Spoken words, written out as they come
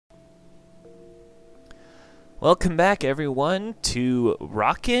Welcome back, everyone, to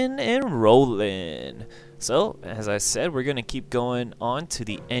Rockin' and Rollin'. So, as I said, we're going to keep going on to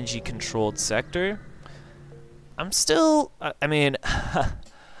the Engi controlled sector. I'm still, I mean,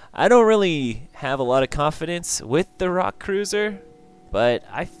 I don't really have a lot of confidence with the rock cruiser, but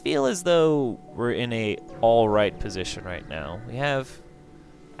I feel as though we're in a alright position right now.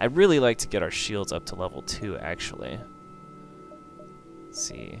 I'd really like to get our shields up to level 2, actually. Let's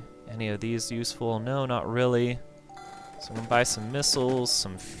see. Any of these useful? No, not really. So I'm going to buy some missiles,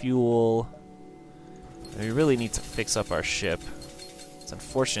 some fuel. And we really need to fix up our ship. It's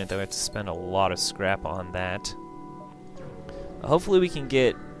unfortunate that we have to spend a lot of scrap on that. Hopefully we can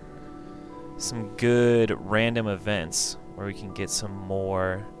get some good random events where we can get some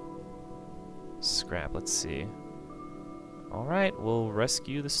more scrap. Let's see. Alright, we'll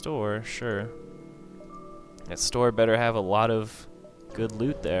rescue the store, sure. That store better have a lot of good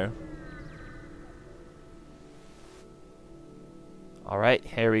loot there. Alright,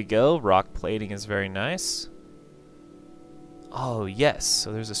 here we go. Rock plating is very nice. Oh, yes.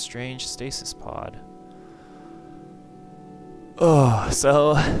 So there's a strange stasis pod. Oh,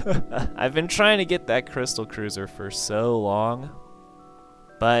 so I've been trying to get that crystal cruiser for so long.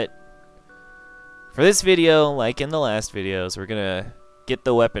 But for this video, like in the last videos, we're going to get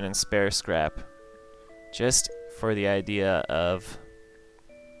the weapon and spare scrap. Just for the idea of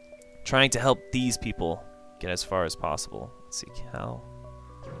trying to help these people get as far as possible. Let's see how.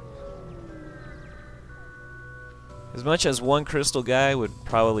 As much as one crystal guy would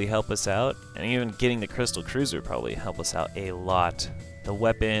probably help us out, and even getting the crystal cruiser would probably help us out a lot, the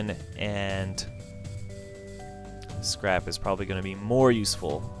weapon and scrap is probably going to be more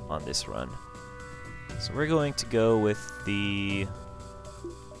useful on this run. So we're going to go with the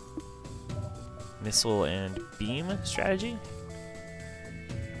missile and beam strategy.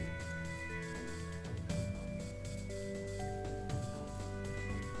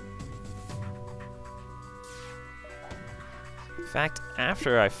 In fact,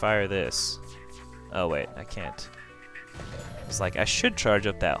 after I fire this... Oh wait, I can't. It's like, I should charge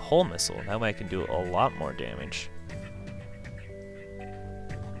up that whole missile. That way I can do a lot more damage.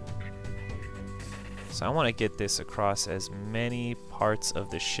 So I want to get this across as many parts of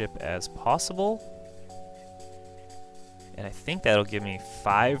the ship as possible. And I think that'll give me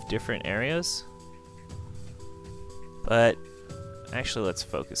 5 different areas. But actually, let's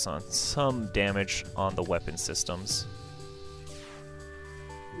focus on some damage on the weapon systems,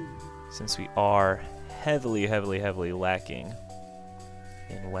 since we are heavily lacking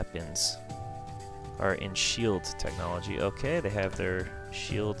in weapons, or in shield technology. Okay, they have their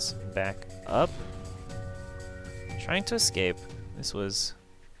shields back up. Trying to escape. This was...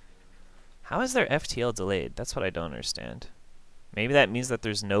 How is their FTL delayed? That's what I don't understand. Maybe that means that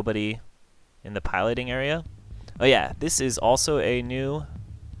there's nobody in the piloting area? Oh yeah, this is also a new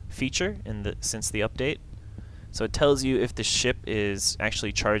feature since the update. So it tells you if the ship is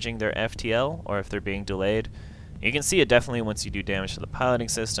actually charging their FTL or if they're being delayed. You can see it definitely once you do damage to the piloting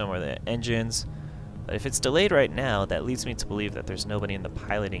system or the engines. But if it's delayed right now, that leads me to believe that there's nobody in the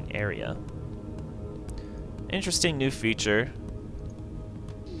piloting area. Interesting new feature.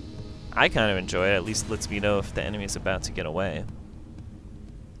 I kind of enjoy it. At least lets me know if the enemy is about to get away.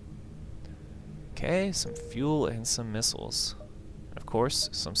 Okay, some fuel and some missiles. And of course,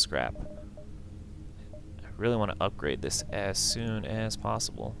 some scrap. Really want to upgrade this as soon as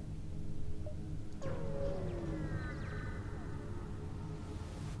possible.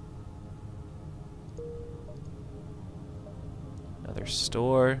 Another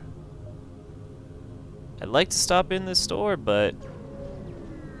store. I'd like to stop in this store, but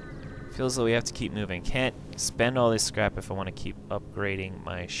it feels like we have to keep moving. Can't spend all this scrap if I want to keep upgrading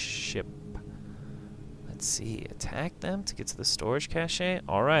my ship. Let's see, attack them to get to the storage cache.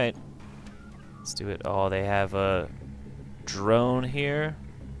 All right. Let's do it. Oh, they have a drone here.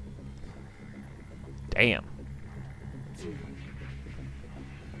 Damn.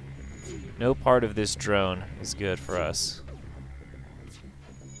 No part of this drone is good for us.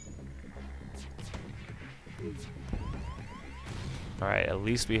 Alright, at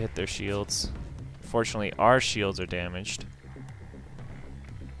least we hit their shields. Fortunately, our shields are damaged.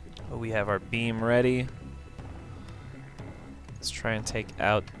 But we have our beam ready. Let's try and take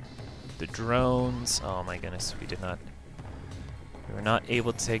out the drones. Oh my goodness, we were not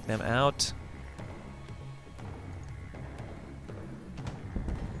able to take them out.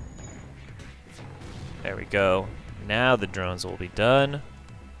 There we go. Now the drones will be done.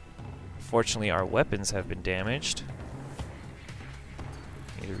 Fortunately, our weapons have been damaged.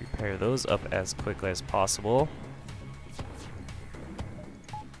 Need to repair those up as quickly as possible.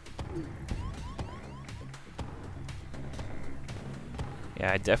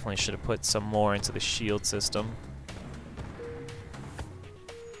 Yeah, I definitely should have put some more into the shield system.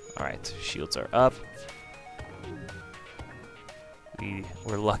 Alright, shields are up.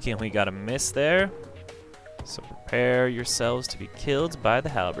 We're lucky and we got a miss there. So prepare yourselves to be killed by the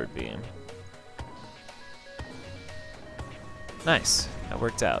halberd beam. Nice, that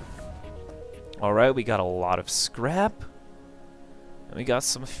worked out. Alright, we got a lot of scrap. And we got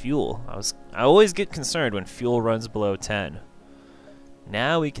some fuel. I always get concerned when fuel runs below 10.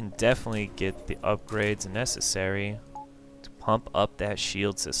 Now we can definitely get the upgrades necessary to pump up that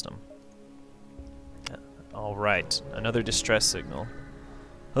shield system. Alright, another distress signal.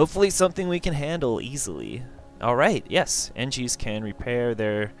 Hopefully something we can handle easily. Alright, yes, Engis can repair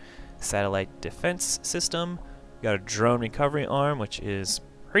their satellite defense system. We got a drone recovery arm, which is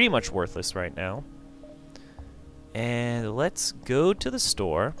pretty much worthless right now. And let's go to the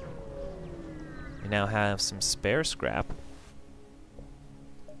store. We now have some spare scrap.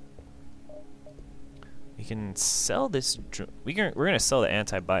 We can sell this. We're gonna sell the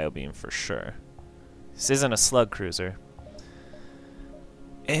anti-bio beam for sure. This isn't a slug cruiser.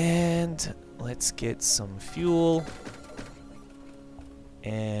 And let's get some fuel.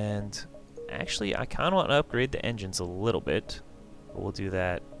 And actually, I kind of want to upgrade the engines a little bit. But we'll do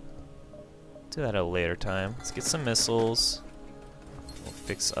that. Do that at a later time. Let's get some missiles. We'll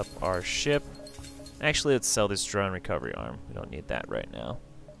fix up our ship. Actually, let's sell this drone recovery arm. We don't need that right now.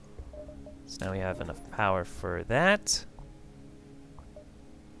 So now we have enough power for that.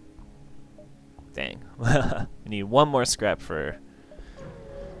 Dang. We need one more scrap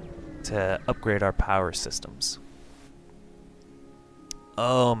to upgrade our power systems.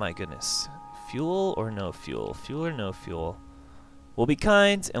 Oh my goodness. Fuel or no fuel? Fuel or no fuel? We'll be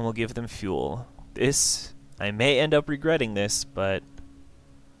kind and we'll give them fuel. This, I may end up regretting this, but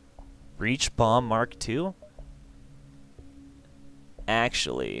Breach Bomb Mark II?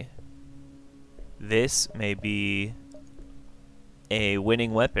 Actually, this may be a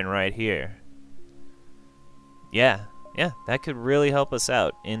winning weapon right here. Yeah, that could really help us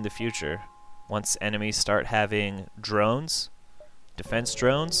out in the future. Once enemies start having drones, defense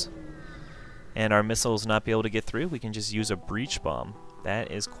drones, and our missiles not be able to get through, we can just use a breach bomb.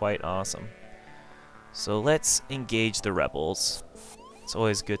 That is quite awesome. So let's engage the rebels. It's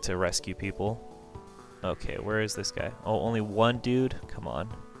always good to rescue people. Okay, where is this guy? Oh, only one dude? Come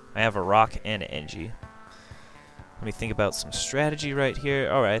on. I have a rock and an Engi. Let me think about some strategy right here.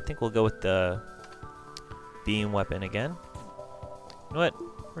 Alright, I think we'll go with the beam weapon again. You know what?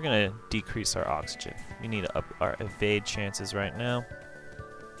 We're gonna decrease our oxygen. We need to up our evade chances right now.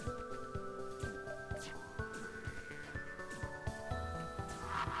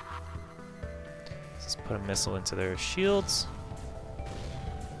 Let's put a missile into their shields.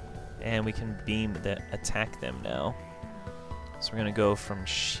 And we can beam attack them now. So we're gonna go from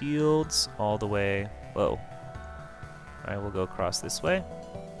shields all the way. Whoa. Alright, we'll go across this way.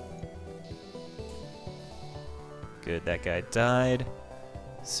 Good, that guy died.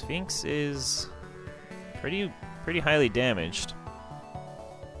 Sphinx is pretty highly damaged.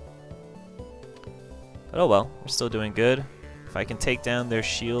 But oh well, we're still doing good. If I can take down their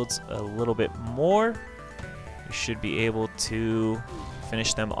shields a little bit more, we should be able to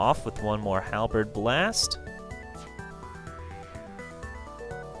finish them off with one more halberd blast.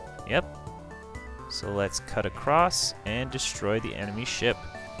 Yep. So let's cut across and destroy the enemy ship.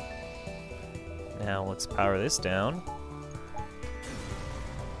 Now let's power this down.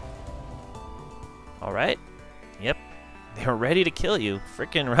 Alright. Yep. They're ready to kill you.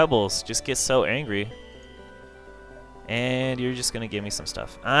 Frickin' rebels just get so angry. And you're just gonna give me some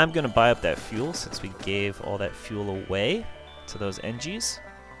stuff. I'm gonna buy up that fuel since we gave all that fuel away to those Engis.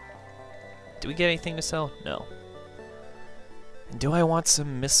 Do we get anything to sell? No. And do I want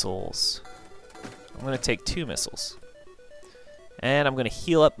some missiles? I'm gonna take 2 missiles. And I'm gonna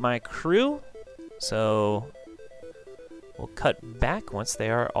heal up my crew. So we'll cut back once they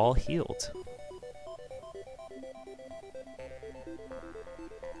are all healed.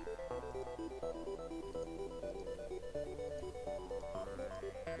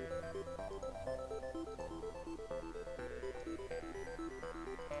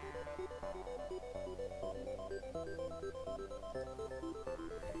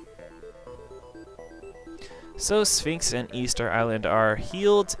 So Sphinx and Easter Island are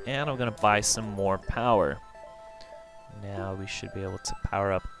healed, and I'm gonna buy some more power. Now we should be able to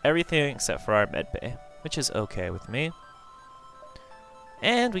power up everything except for our medbay, which is okay with me.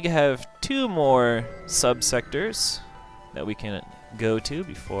 And we have 2 more subsectors that we can go to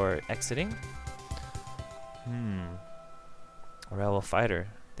before exiting. Rebel fighter.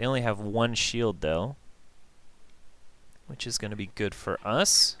 They only have 1 shield though. which is going to be good for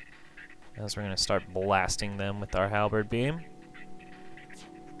us, as we're going to start blasting them with our halberd beam.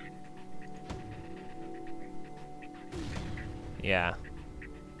 Yeah.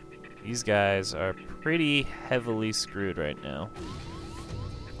 These guys are pretty heavily screwed right now.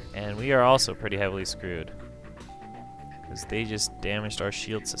 And we are also pretty heavily screwed, because they just damaged our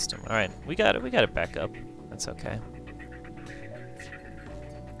shield system. Alright, we got it back up. That's okay.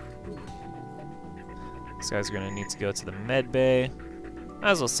 These guys are going to need to go to the med bay.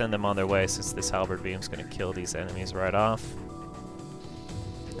 Might as well send them on their way, since this halberd beam is going to kill these enemies right off.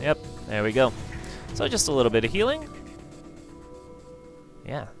 Yep, there we go. So just a little bit of healing.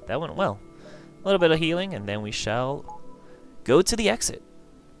 Yeah, that went well. A little bit of healing, and then we shall go to the exit.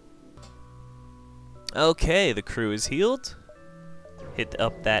 Okay, the crew is healed. Hit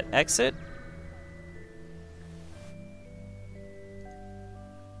up that exit.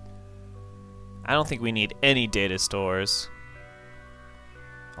 I don't think we need any data stores.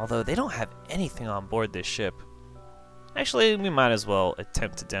 Although they don't have anything on board this ship. Actually, we might as well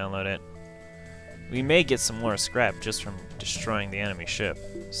attempt to download it. We may get some more scrap just from destroying the enemy ship,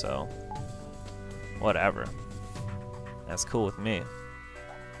 so whatever. That's cool with me.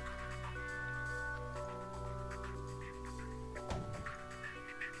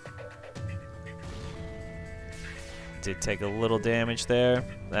 Did take a little damage there.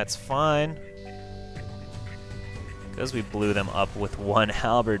 That's fine, because we blew them up with one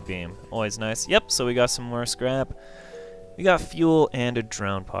halberd beam. Always nice. Yep, so we got some more scrap. We got fuel and a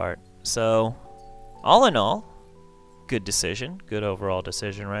drone part. So, all in all, good decision. Good overall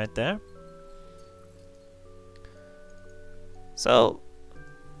decision right there. So,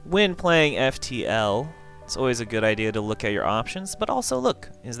 when playing FTL, it's always a good idea to look at your options, but also look,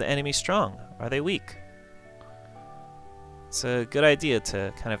 is the enemy strong? Are they weak? It's a good idea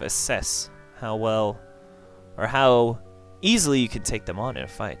to kind of assess how well or how easily you can take them on in a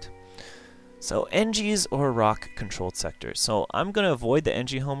fight. So Engis or rock controlled sectors. So I'm going to avoid the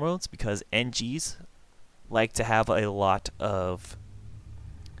Engi homeworlds because Engis like to have a lot of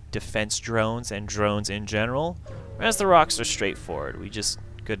defense drones and drones in general, whereas the rocks are straightforward. We just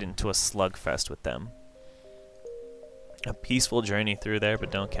get into a slugfest with them. A peaceful journey through there,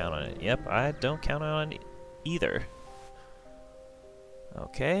 but don't count on it. Yep, I don't count on it either.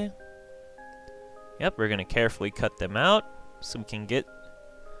 Okay. Yep, we're going to carefully cut them out so we can get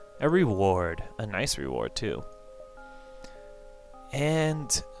a reward. A nice reward, too. And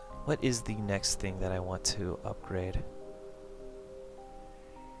what is the next thing that I want to upgrade?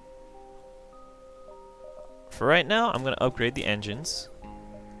 For right now, I'm going to upgrade the engines.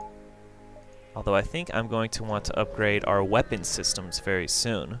 Although I think I'm going to want to upgrade our weapon systems very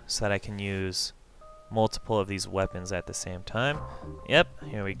soon, so that I can use multiple of these weapons at the same time. Yep,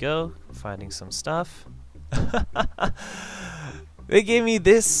 here we go. Finding some stuff. They gave me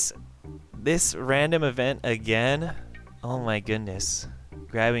this random event again. Oh my goodness.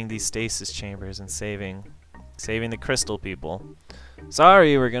 Grabbing these stasis chambers and saving the crystal people.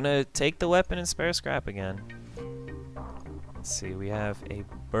 Sorry, we're gonna take the weapon and spare scrap again. Let's see, we have a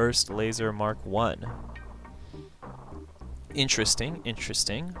burst laser Mark 1. Interesting,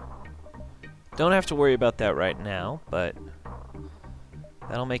 interesting. Don't have to worry about that right now, but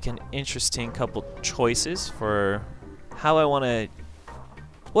that'll make an interesting couple choices for how I want to,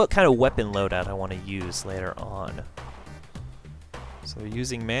 what kind of weapon loadout I want to use later on. So they're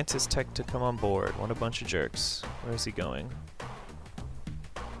using Mantis Tech to come on board. What a bunch of jerks. Where is he going?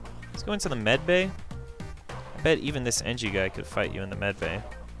 He's going to the med bay. I bet even this Engi guy could fight you in the med bay.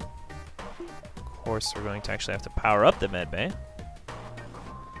 Of course, we're going to actually have to power up the med bay.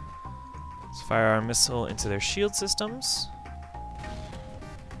 Let's fire our missile into their shield systems.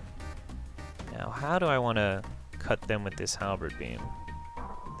 Now, how do I want to cut them with this halberd beam?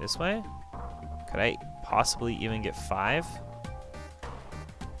 This way? Could I possibly even get 5?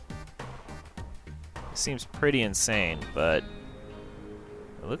 It seems pretty insane, but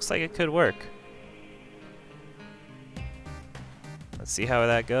it looks like it could work. Let's see how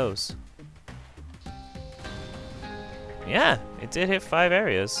that goes. Yeah, it did hit 5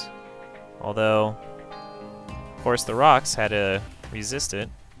 areas. Although, of course, the rocks had to resist it.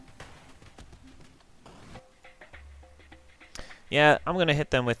 Yeah, I'm going to hit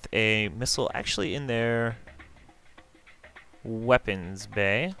them with a missile actually in their weapons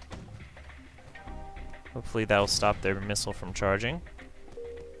bay. Hopefully that'll stop their missile from charging.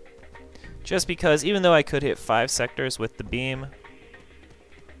 Just because even though I could hit 5 sectors with the beam...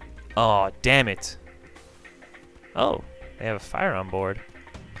 Oh, damn it. Oh, they have a fire on board.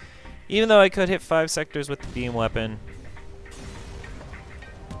 Even though I could hit 5 sectors with the beam weapon,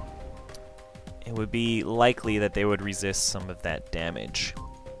 it would be likely that they would resist some of that damage.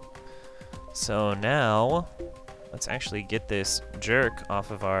 So now, let's actually get this jerk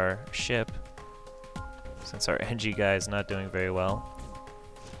off of our ship, since our Engi guy is not doing very well.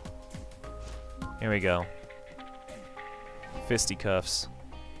 Here we go. Fisticuffs.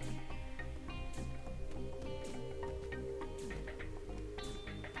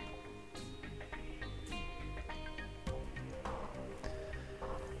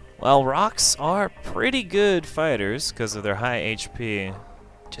 Well, rocks are pretty good fighters because of their high HP.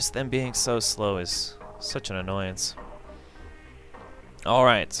 Just them being so slow is such an annoyance.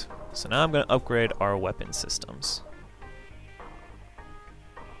 Alright, so now I'm going to upgrade our weapon systems.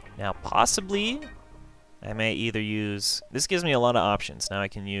 Now possibly, I may either use... This gives me a lot of options. Now I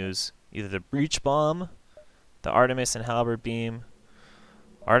can use either the Breach Bomb, the Artemis and Halberd Beam,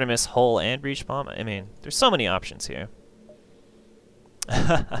 Artemis Hull and Breach Bomb. I mean, there's so many options here.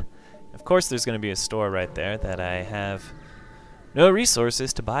 Of course there's going to be a store right there that I have no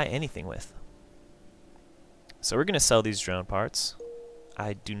resources to buy anything with. So we're going to sell these drone parts.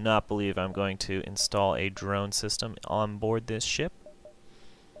 I do not believe I'm going to install a drone system on board this ship.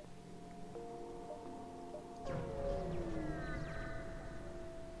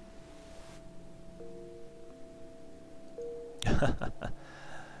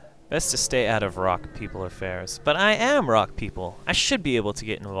 Best to stay out of rock people affairs. But I am rock people. I should be able to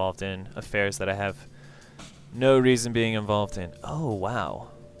get involved in affairs that I have no reason being involved in. Oh,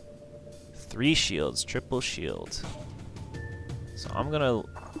 wow. 3 shields, triple shield. So I'm going to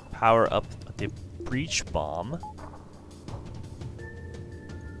power up the Breach Bomb.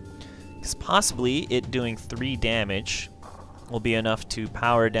 Because possibly it doing 3 damage will be enough to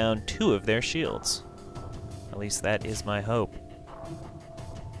power down 2 of their shields. At least that is my hope.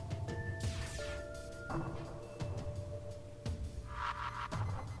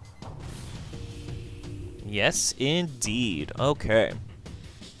 Yes, indeed. Okay.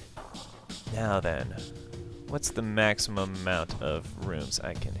 Now then, what's the maximum amount of rooms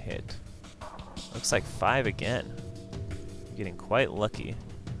I can hit? Looks like 5 again. I'm getting quite lucky.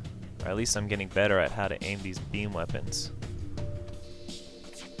 Or at least I'm getting better at how to aim these beam weapons.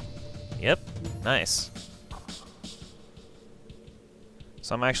 Yep, nice.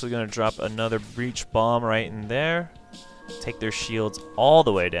 So I'm actually going to drop another Breach Bomb right in there. Take their shields all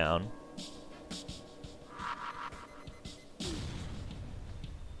the way down.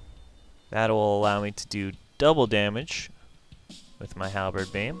 That will allow me to do double damage with my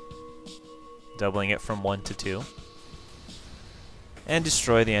Halberd Beam, doubling it from 1 to 2, and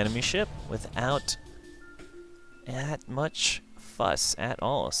destroy the enemy ship without that much fuss at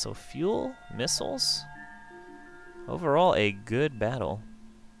all. So fuel, missiles, overall a good battle.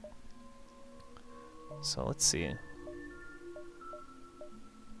 So let's see.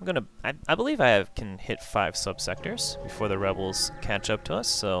 I believe I can hit 5 subsectors before the rebels catch up to us,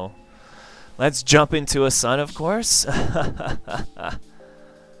 so let's jump into a sun, of course.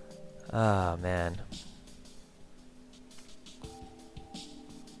 Oh, man.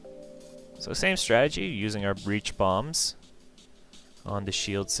 So same strategy, using our breach bombs on the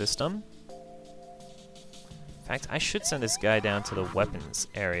shield system. In fact, I should send this guy down to the weapons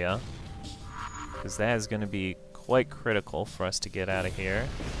area, because that is going to be quite critical for us to get out of here.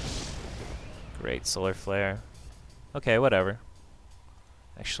 Great, solar flare. Okay, whatever.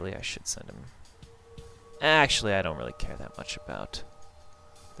 Actually, I should send him. Actually, I don't really care that much about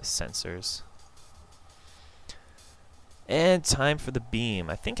the sensors. And time for the beam.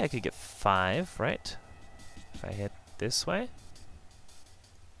 I think I could get 5, right? If I hit this way?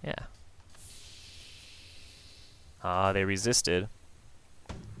 Yeah. Ah, they resisted.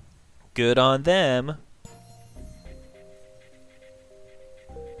 Good on them.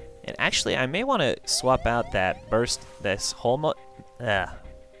 And actually, I may want to swap out that burst, this whole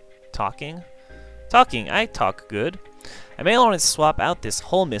talking, I talk good. I may want to swap out this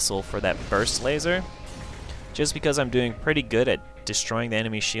whole missile for that burst laser, just because I'm doing pretty good at destroying the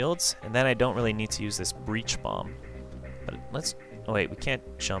enemy shields, and then I don't really need to use this breach bomb. But let's, oh wait, we can't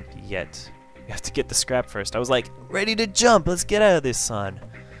jump yet. We have to get the scrap first. I was like, ready to jump, let's get out of this sun.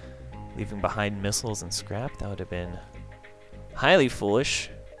 Leaving behind missiles and scrap, that would have been highly foolish.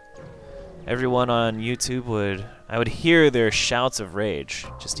 Everyone on YouTube I would hear their shouts of rage,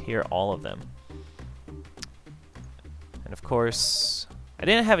 just hear all of them. And of course, I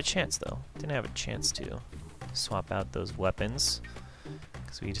didn't have a chance though. Didn't have a chance to swap out those weapons,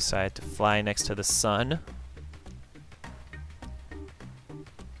 because we decided to fly next to the sun.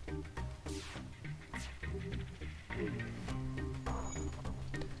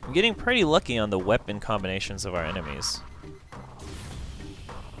 I'm getting pretty lucky on the weapon combinations of our enemies.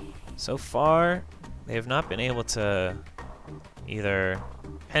 So far, they have not been able to either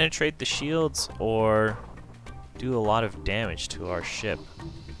penetrate the shields or do a lot of damage to our ship,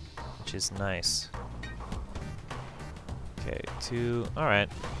 which is nice. Okay, 2.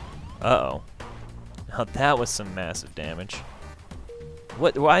 Alright. Uh-oh. Now that was some massive damage.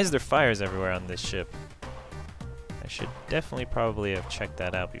 Why is there fires everywhere on this ship? I should definitely probably have checked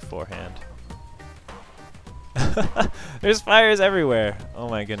that out beforehand. There's fires everywhere! Oh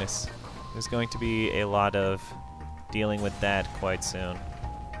my goodness. There's going to be a lot of dealing with that quite soon.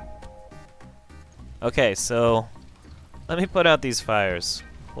 Okay, so let me put out these fires.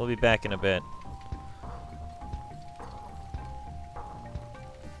 We'll be back in a bit.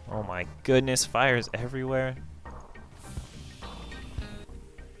 Oh my goodness, fires everywhere.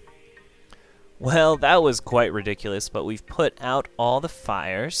 Well, that was quite ridiculous, but we've put out all the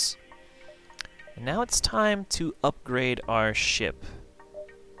fires. And now it's time to upgrade our ship.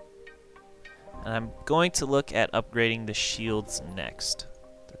 And I'm going to look at upgrading the shields next.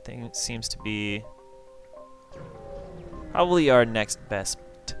 The thing seems to be probably our next best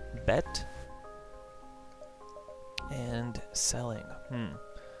bet. And selling.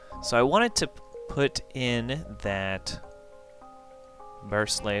 So I wanted to put in that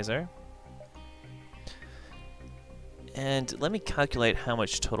burst laser. And let me calculate how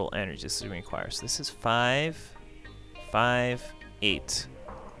much total energy this requires. So this is 5, 5, 8.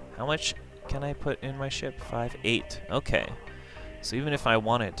 How much can I put in my ship? 5, 8. Okay. So even if I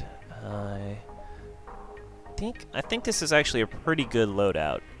wanted, I think this is actually a pretty good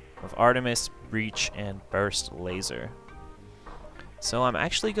loadout of Artemis, Breach, and Burst Laser. So I'm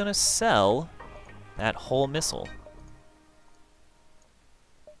actually going to sell that whole missile.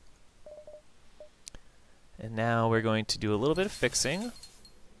 And now we're going to do a little bit of fixing.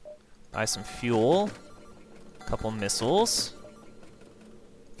 Buy some fuel, a couple missiles,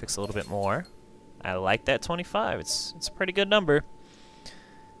 fix a little bit more. I like that 25. It's a pretty good number.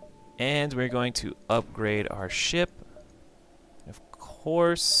 And we're going to upgrade our ship. Of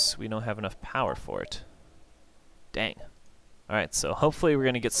course, we don't have enough power for it. Dang. Alright, so hopefully we're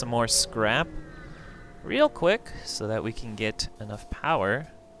going to get some more scrap real quick so that we can get enough power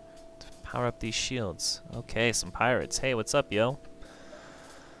to power up these shields. Okay, some pirates. Hey, what's up, yo?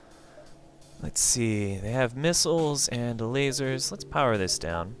 Let's see. They have missiles and lasers. Let's power this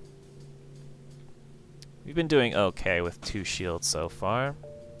down. We've been doing okay with 2 shields so far.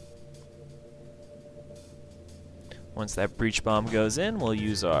 Once that breach bomb goes in, we'll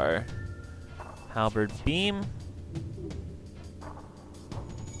use our halberd beam.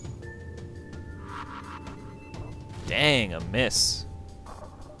 Dang, a miss.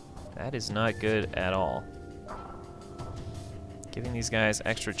 That is not good at all. Giving these guys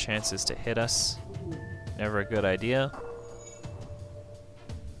extra chances to hit us, never a good idea.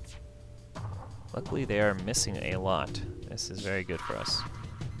 Luckily, they are missing a lot. This is very good for us.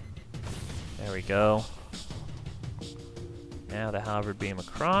 There we go. Now the halberd beam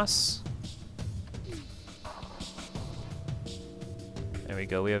across. There we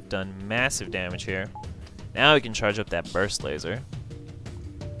go. We have done massive damage here. Now we can charge up that burst laser.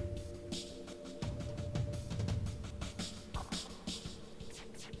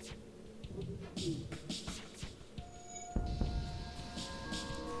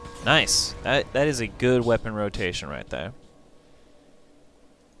 Nice. That is a good weapon rotation right there.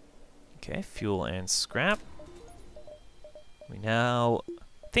 Okay, fuel and scrap. We now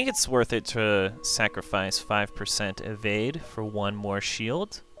think it's worth it to sacrifice 5% evade for 1 more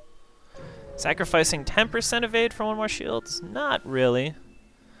shield. Sacrificing 10% evade for 1 more shield? Not really.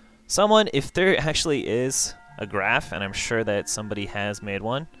 Someone, if there actually is a graph, and I'm sure that somebody has made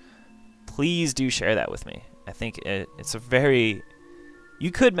one, please do share that with me. I think it's a very... You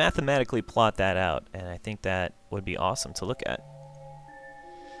could mathematically plot that out, and I think that would be awesome to look at.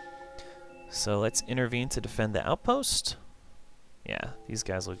 So let's intervene to defend the outpost. Yeah, these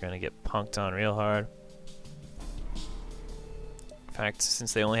guys are going to get punked on real hard. In fact,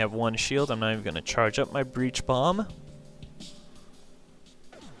 since they only have 1 shield, I'm not even going to charge up my breach bomb.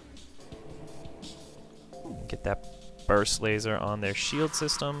 Get that burst laser on their shield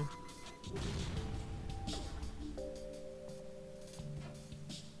system.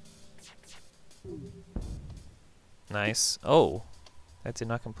 Nice. Oh, that did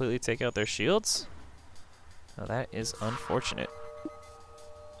not completely take out their shields? Now that is unfortunate.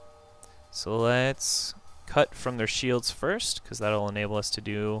 So let's cut from their shields first, because that'll enable us to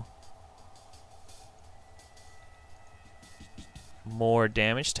do more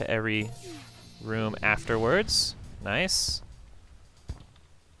damage to every room afterwards. Nice.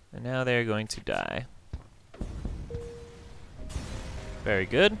 And now they're going to die. Very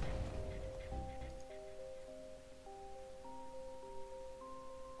good.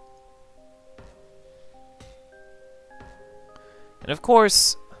 And of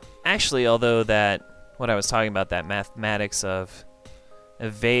course, actually, although what I was talking about, that mathematics of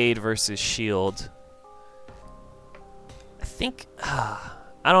evade versus shield, I think, I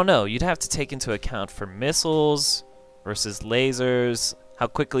don't know, you'd have to take into account for missiles versus lasers, how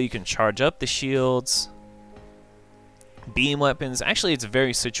quickly you can charge up the shields, beam weapons. Actually, it's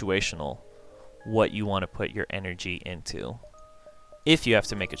very situational what you want to put your energy into if you have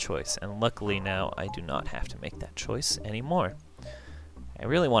to make a choice. And luckily now I do not have to make that choice anymore. I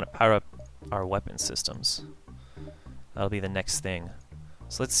really want to power up our weapon systems. That'll be the next thing.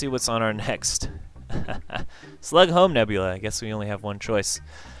 So let's see what's on our next. Slug Home Nebula. I guess we only have one choice.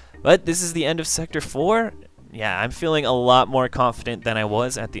 But this is the end of Sector 4. Yeah, I'm feeling a lot more confident than I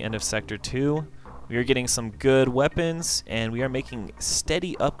was at the end of Sector 2. We are getting some good weapons, and we are making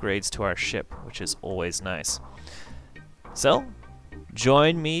steady upgrades to our ship, which is always nice. So,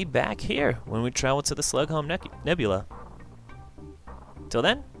 join me back here when we travel to the Slug Home Nebula. Till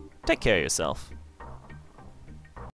then, take care of yourself.